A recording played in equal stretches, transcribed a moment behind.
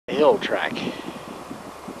hill track.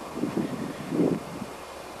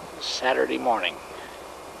 Saturday morning.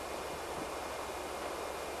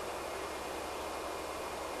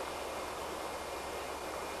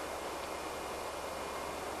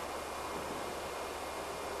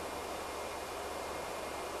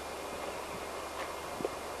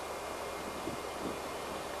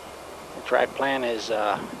 The track plan is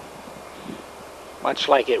much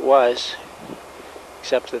like it was,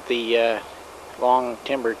 except that the long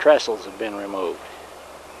timber trestles have been removed.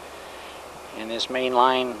 And this main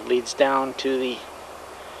line leads down to the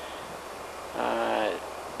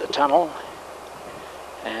tunnel,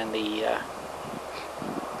 and the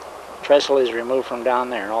trestle is removed from down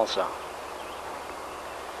there also.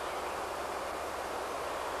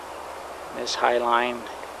 This high line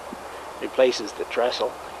replaces the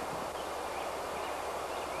trestle.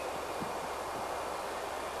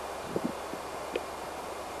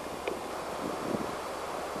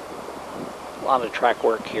 A lot of track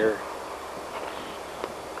work here.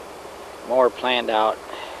 More planned out.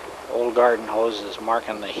 Old garden hoses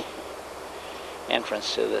marking the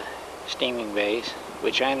entrance to the steaming bays,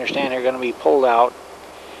 which I understand are going to be pulled out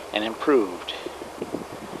and improved.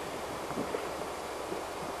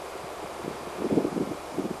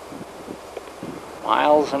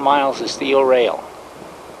 Miles and miles of steel rail.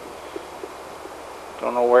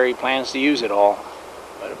 Don't know where he plans to use it all,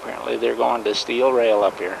 but apparently they're going to steel rail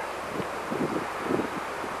up here.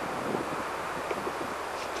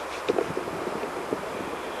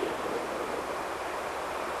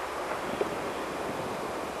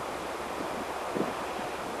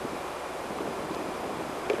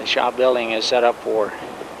 The shop building is set up for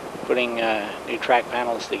putting new track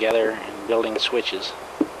panels together and building switches.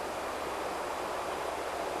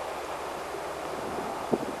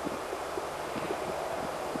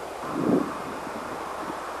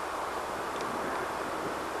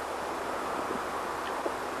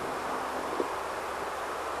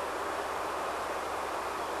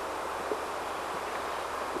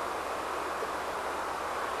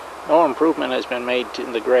 No improvement has been made to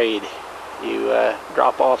the grade. You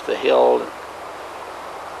drop off the hill,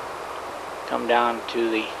 come down to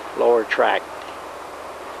the lower track,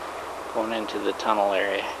 going into the tunnel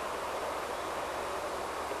area.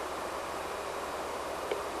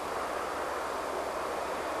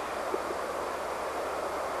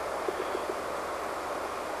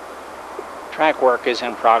 Track work is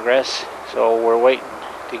in progress, so we're waiting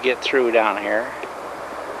to get through down here.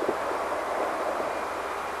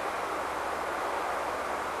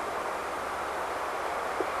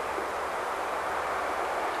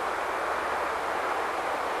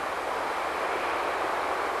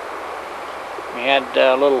 We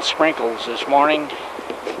had little sprinkles this morning.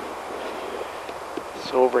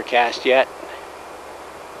 It's overcast yet.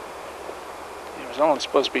 It was only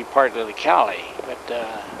supposed to be part of the Cali, but the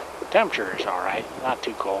temperature is alright, not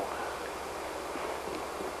too cold.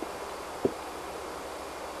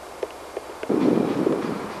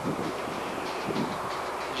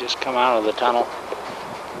 Just come out of the tunnel.